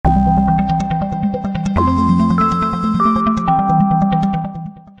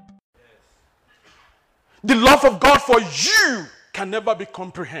The love of God for you can never be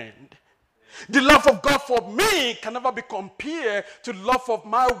comprehended. The love of God for me can never be compared to the love of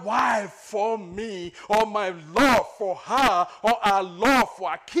my wife for me, or my love for her, or our love for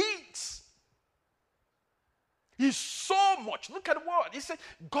our kids. He's so much. Look at the word. He said,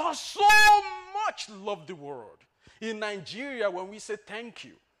 God so much loved the world. In Nigeria, when we say thank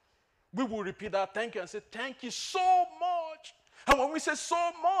you, we will repeat that thank you and say, thank you so much. And when we say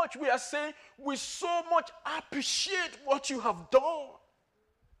so much, we are saying we so much appreciate what you have done.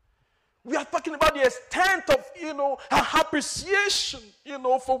 We are talking about the extent of, our appreciation,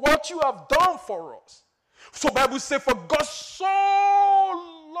 for what you have done for us. So the Bible says, for God so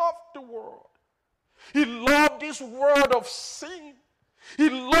loved the world. He loved this world of sin. He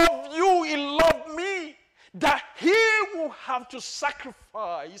loved you. He loved me. That he will have to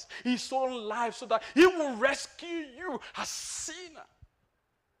sacrifice his own life so that he will rescue you, a sinner.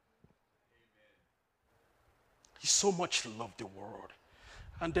 He so much loved the world.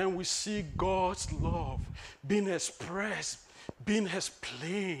 And then we see God's love being expressed, being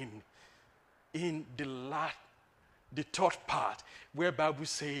explained in the third part, where the Bible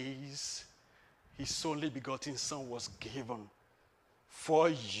says his only begotten Son was given for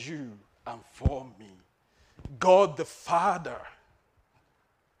you and for me. God the Father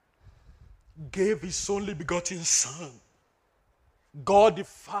gave his only begotten Son. God the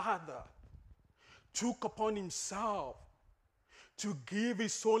Father took upon himself to give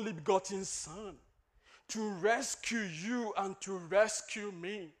his only begotten Son to rescue you and to rescue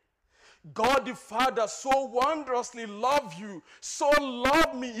me. God the Father so wondrously loved you, so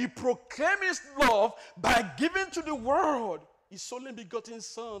loved me, he proclaimed his love by giving to the world his only begotten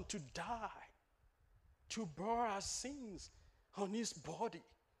Son to die, to bear our sins on his body,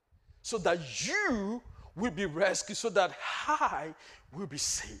 so that you will be rescued, so that I will be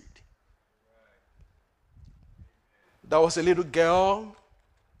saved. There was a little girl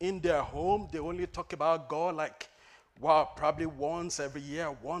in their home. They only talk about God probably once every year,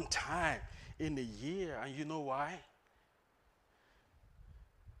 one time in a year. And you know why?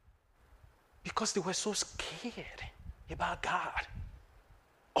 Because they were so scared about God.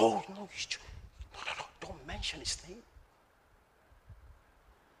 Oh, no, don't mention his name.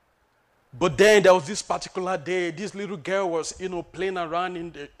 But then there was this particular day, this little girl was, playing around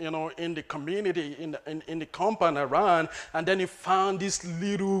in the, in the community, in the compound around, and then he found this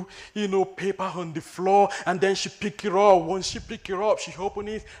little, paper on the floor, and then she picked it up. When she picked it up, she opened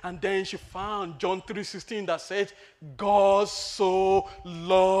it, and then she found John 3:16 that said, God so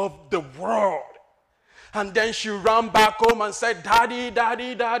loved the world. And then she ran back home and said, Daddy,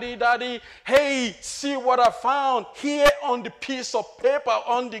 Daddy, Daddy, Daddy, hey, see what I found here on the piece of paper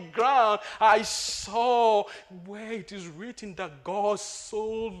on the ground. I saw where it is written that God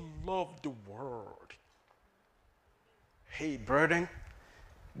so loved the world. Hey, brethren,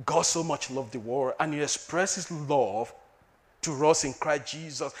 God so much loved the world, and he expressed his love to us in Christ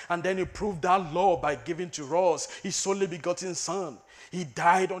Jesus. And then he proved that love by giving to us his only begotten Son. He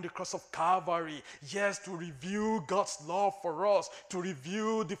died on the cross of Calvary, yes, to reveal God's love for us, to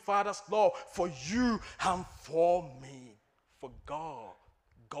reveal the Father's love for you and for me. For God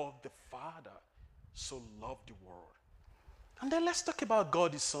the Father so loved the world. And then let's talk about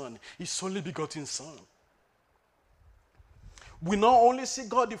God the Son, his only begotten Son. We not only see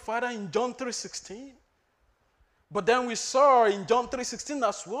God the Father in John 3:16, but then we saw in John 3:16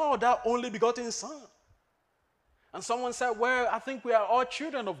 as well that only begotten Son. And someone said, well, I think we are all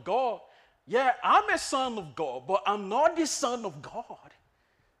children of God. Yeah, I'm a son of God, but I'm not the son of God.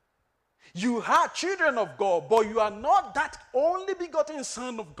 You are children of God, but you are not that only begotten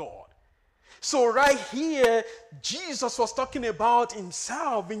Son of God. So right here, Jesus was talking about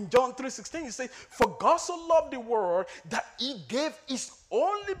himself in John 3:16. He said, for God so loved the world that he gave his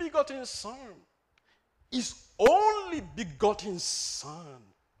only begotten Son. His only begotten Son.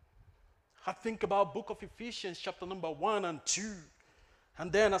 I think about book of Ephesians chapter number 1 and 2.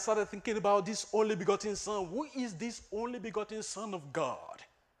 And then I started thinking about this only begotten Son. Who is this only begotten Son of God?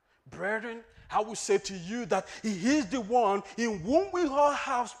 Brethren, I will say to you that he is the one in whom we all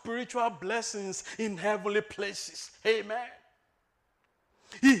have spiritual blessings in heavenly places. Amen.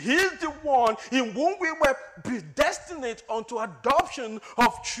 He is the one in whom we were predestined unto adoption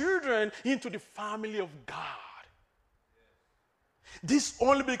of children into the family of God. This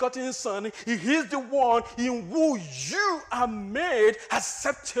only begotten Son, he is the one in whom you are made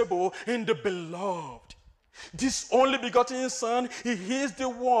acceptable in the beloved. This only begotten Son, he is the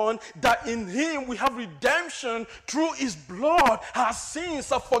one that in him we have redemption through his blood. Our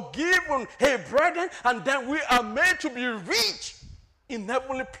sins are forgiven, hey brethren, and then we are made to be rich in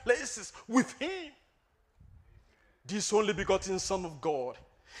heavenly places with him. this only begotten Son of God.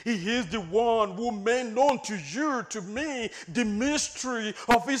 He is the one who made known to you, to me, the mystery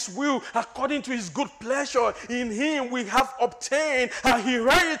of his will according to his good pleasure. In him we have obtained an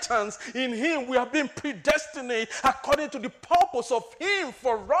inheritance. In him we have been predestinate according to the purpose of him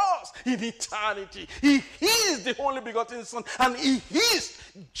for us in eternity. He is the only begotten Son, and he is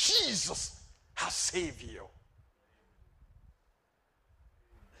Jesus, our Savior.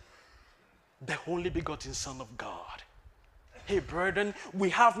 The only begotten Son of God. Hey, brethren,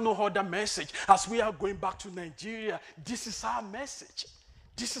 we have no other message. As we are going back to Nigeria, this is our message.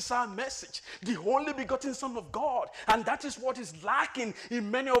 This is our message. The only begotten Son of God. And that is what is lacking in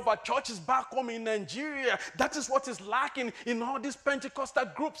many of our churches back home in Nigeria. That is what is lacking in all these Pentecostal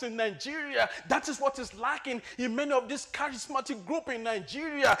groups in Nigeria. That is what is lacking in many of these charismatic groups in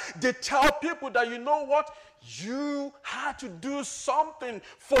Nigeria. They tell people that, you know what? You had to do something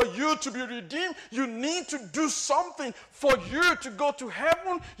for you to be redeemed. You need to do something for you to go to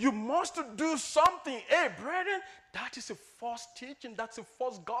heaven. You must do something. Hey, brethren, that is a false teaching. That's a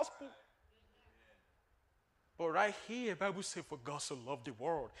false gospel. But right here, the Bible says, for God so loved the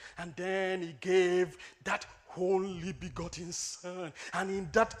world. And then he gave that only begotten Son. And in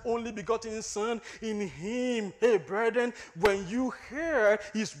that only begotten Son, in him, hey brethren, when you hear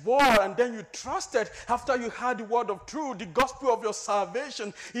his word and then you trusted, after you heard the word of truth, the gospel of your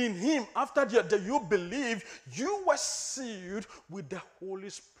salvation, in him, after that you believe, you were sealed with the Holy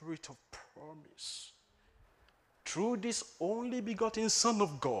Spirit of promise. Through this only begotten Son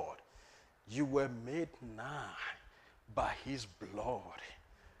of God, you were made nigh by his blood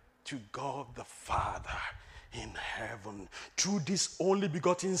to God the Father in heaven. Through this only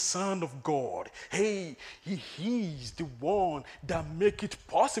begotten Son of God. Hey, he is the one that make it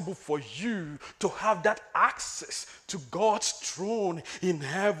possible for you to have that access to God's throne in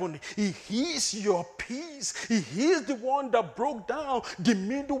heaven. He is your peace. He is the one that broke down the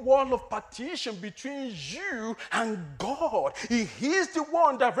middle wall of partition between you and God. He is the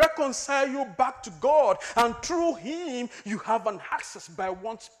one that reconciled you back to God, and through him you have an access by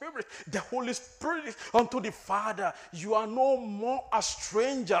one Spirit, the Holy Spirit, unto the Father. You are no more as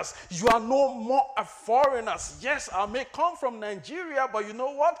strangers. You are no more as foreigners. Yes, I may come from Nigeria, but you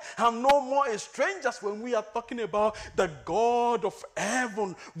know what? I'm no more a stranger when we are talking about the God of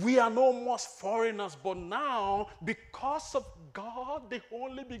heaven. We are no more foreigners, but now, because of God, the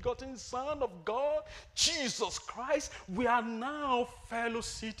only begotten Son of God, Jesus Christ, we are now fellow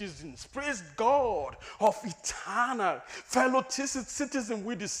citizens, praise God, of eternal, fellow citizens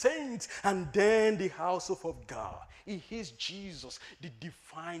with the saints, and then the household of God. He is Jesus, the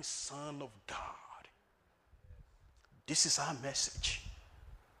divine Son of God. This is our message.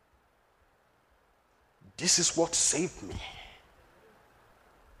 This is what saved me.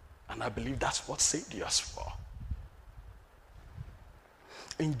 And I believe that's what saved you as well.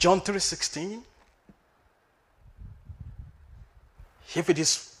 In John 3:16, if it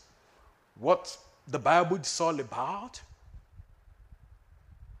is what the Bible is all about,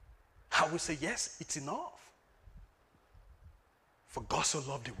 I will say, yes, it's enough. For God so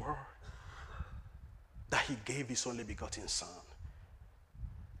loved the world that he gave his only begotten Son,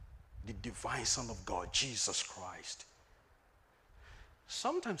 the divine Son of God, Jesus Christ.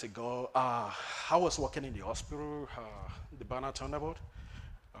 Some time ago, I was working in the hospital, the Banner Turnabout,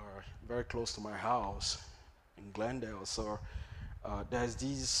 very close to my house in Glendale. So there's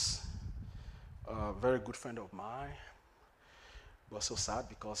this very good friend of mine. It was so sad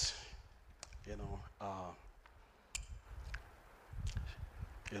because,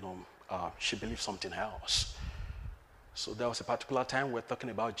 she believed something else. So there was a particular time we were talking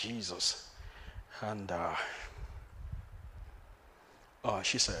about Jesus, and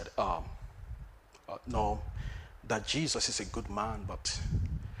she said, no, that Jesus is a good man, but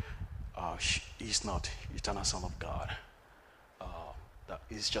he's not eternal Son of God. That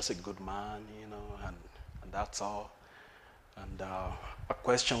he's just a good man, and that's all. And a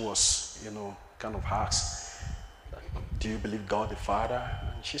question was, kind of asked, do you believe God the Father?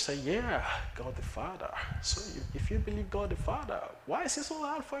 And she said, yeah, God the Father. So if you believe God the Father, why is it so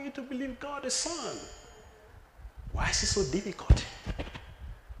hard for you to believe God the Son? Why is it so difficult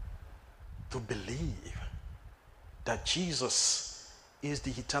to believe that Jesus is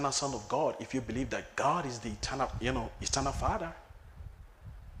the eternal Son of God if you believe that God is the eternal Father?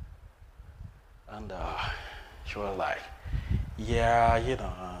 And she was like, yeah,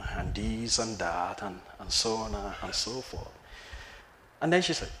 and this and that, and so on and so forth. And then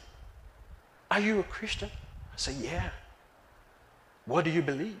she said, are you a Christian? I said, yeah. What do you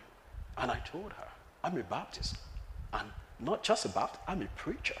believe? And I told her, I'm a Baptist. And not just a Baptist, I'm a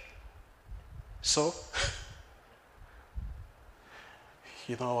preacher. So,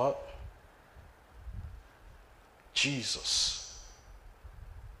 You know what? Jesus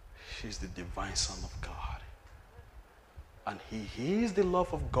is the divine Son of God. And he is the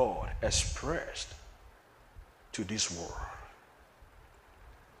love of God expressed to this world.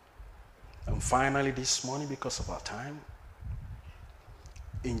 And finally this morning, because of our time,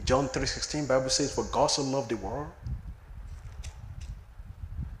 in John 3:16, Bible says, for God so loved the world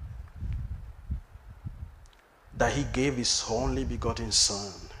that he gave his only begotten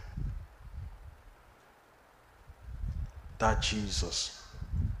Son, that Jesus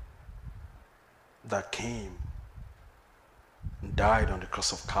that came and died on the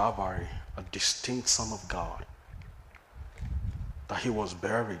cross of Calvary, a distinct Son of God, that he was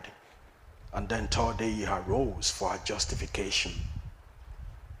buried, and then third day he arose for our justification.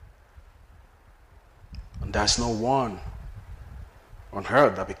 And there's no one on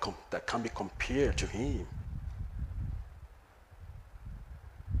earth that can be compared to him.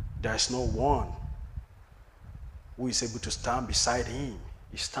 There's no one who is able to stand beside him.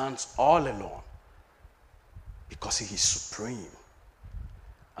 He stands all alone because he is supreme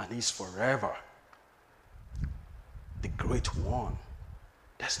and he's forever the great one.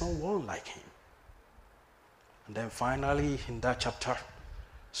 There's no one like him. And then finally in that chapter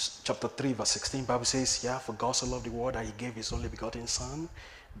 3 verse 16, Bible says, yeah, for God so loved the world that he gave his only begotten Son,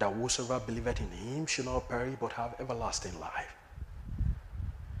 that whosoever believeth in him should not perish but have everlasting life.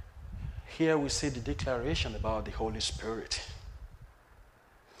 Here we see the declaration about the Holy Spirit.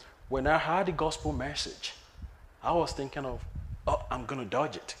 When I heard the gospel message, I was thinking of, oh, I'm going to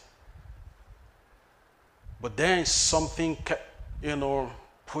dodge it. But then something kept,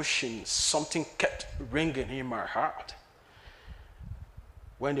 pushing, something kept ringing in my heart.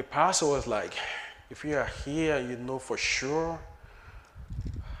 When the pastor was like, if you are here, you know for sure.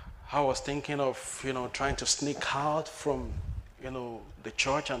 I was thinking of, trying to sneak out from, the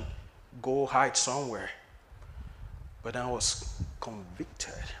church and go hide somewhere. But I was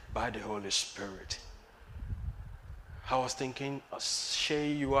convicted by the Holy Spirit. I was thinking,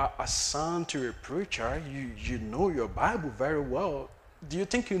 Shay, you are a son to a preacher. You know your Bible very well. Do you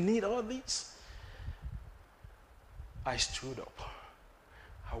think you need all this? I stood up.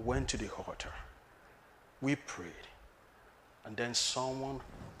 I went to the altar. We prayed. And then someone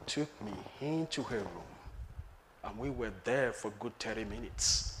took me into her room. And we were there for a good 30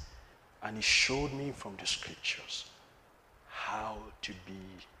 minutes. And he showed me from the scriptures how to be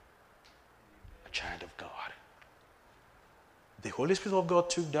a child of God. The Holy Spirit of God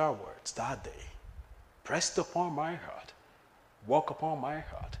took their words that day, pressed upon my heart, walked upon my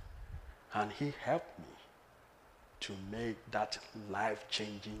heart, and he helped me to make that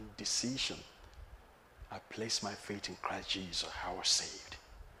life-changing decision. I placed my faith in Christ Jesus. I was saved.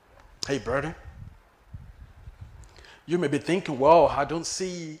 Hey, brother. You may be thinking, well, I don't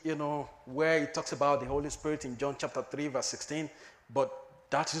see, where it talks about the Holy Spirit in John chapter 3, verse 16, but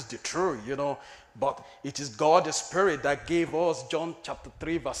that is the truth, But it is God the Spirit that gave us John chapter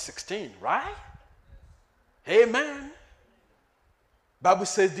 3, verse 16, right? Amen. Bible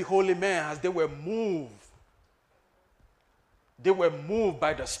says the holy men, as they were moved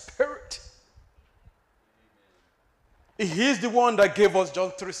by the Spirit. He is the one that gave us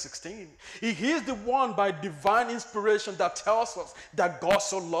John 3:16. He is the one by divine inspiration that tells us that God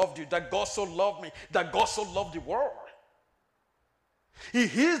so loved you, that God so loved me, that God so loved the world. He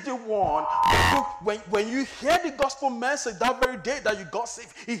is the one who, when you hear the gospel message that very day that you got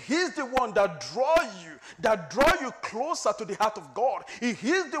saved, he is the one that draw you closer to the heart of God. He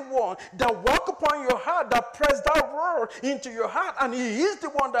is the one that walk upon your heart, that press that word into your heart, and he is the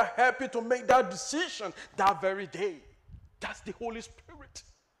one that help you to make that decision that very day. That's the Holy Spirit.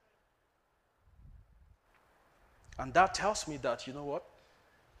 And that tells me that, you know what?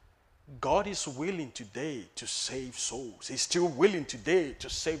 God is willing today to save souls. He's still willing today to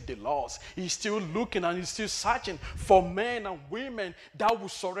save the lost. He's still looking and he's still searching for men and women that will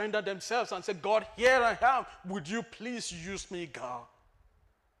surrender themselves and say, God, here I am. Would you please use me, God?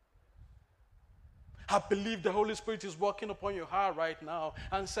 I believe the Holy Spirit is working upon your heart right now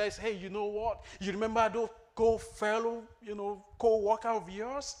and says, hey, you know what? You remember those co-fellow, co-worker of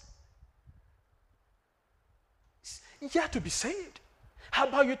yours? You have to be saved. How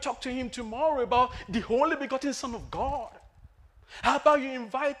about you talk to him tomorrow about the only begotten Son of God? How about you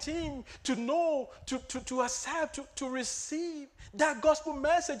invite him to know, to accept, to receive that gospel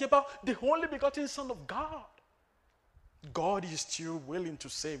message about the only begotten Son of God? God is still willing to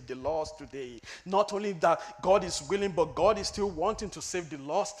save the lost today. Not only that God is willing, but God is still wanting to save the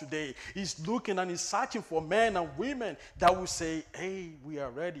lost today. He's looking and he's searching for men and women that will say, hey, we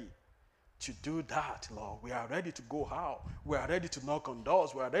are ready to do that, Lord. We are ready to go out. We are ready to knock on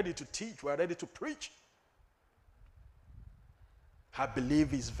doors. We are ready to teach. We are ready to preach. I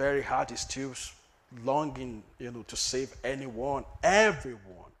believe his very heart is still longing, to save anyone,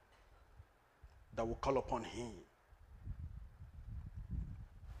 everyone that will call upon him.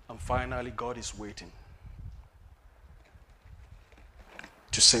 And finally, God is waiting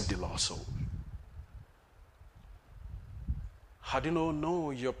to save the lost soul. I do not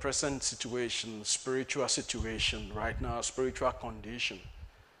know your present situation, spiritual situation right now, spiritual condition.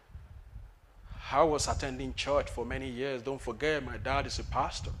 I was attending church for many years. Don't forget, my dad is a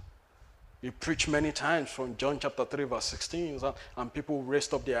pastor. He preached many times from John chapter 3, verse 16, and people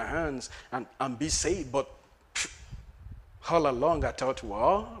raised up their hands and be saved. But all along I thought,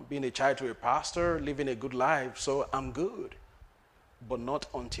 well, being a child to a pastor, living a good life, so I'm good. But not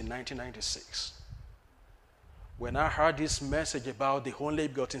until 1996. When I heard this message about the only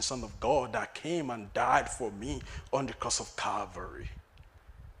begotten Son of God that came and died for me on the cross of Calvary,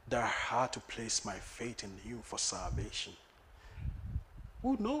 that I had to place my faith in him for salvation.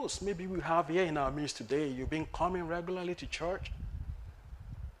 Who knows? Maybe we have here in our midst today, you've been coming regularly to church,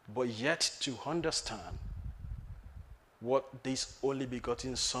 but yet to understand what this only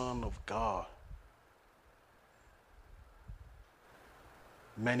begotten Son of God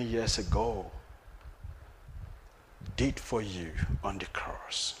many years ago did for you on the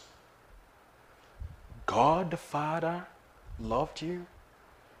cross. God the Father loved you.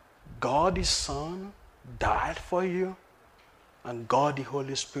 God the Son died for you. And God the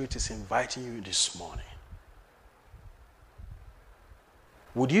Holy Spirit is inviting you this morning.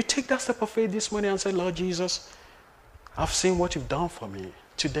 Would you take that step of faith this morning and say, Lord Jesus, I've seen what you've done for me.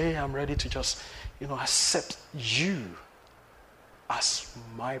 Today I'm ready to just, accept you as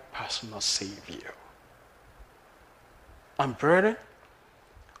my personal Savior. And brethren,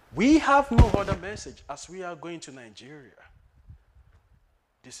 we have no other message as we are going to Nigeria.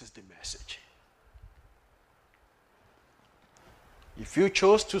 This is the message. If you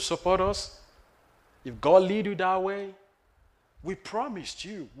chose to support us, if God lead you that way, we promised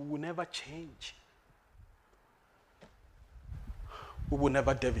you we will never change. We will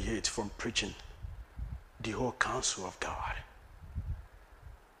never deviate from preaching the whole counsel of God.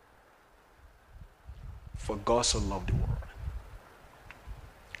 For God so loved the world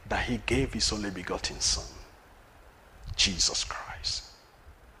that he gave his only begotten Son, Jesus Christ,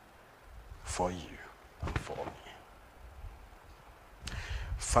 for you and for me.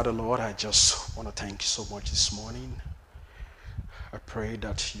 Father, Lord, I just want to thank you so much this morning. I pray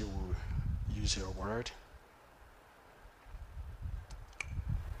that you will use your word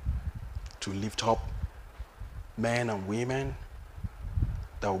to lift up men and women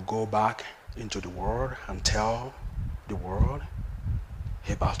that will go back into the world and tell the world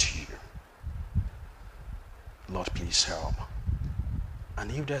about you. Lord, please help.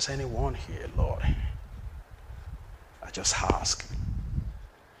 And if there's anyone here, Lord, I just ask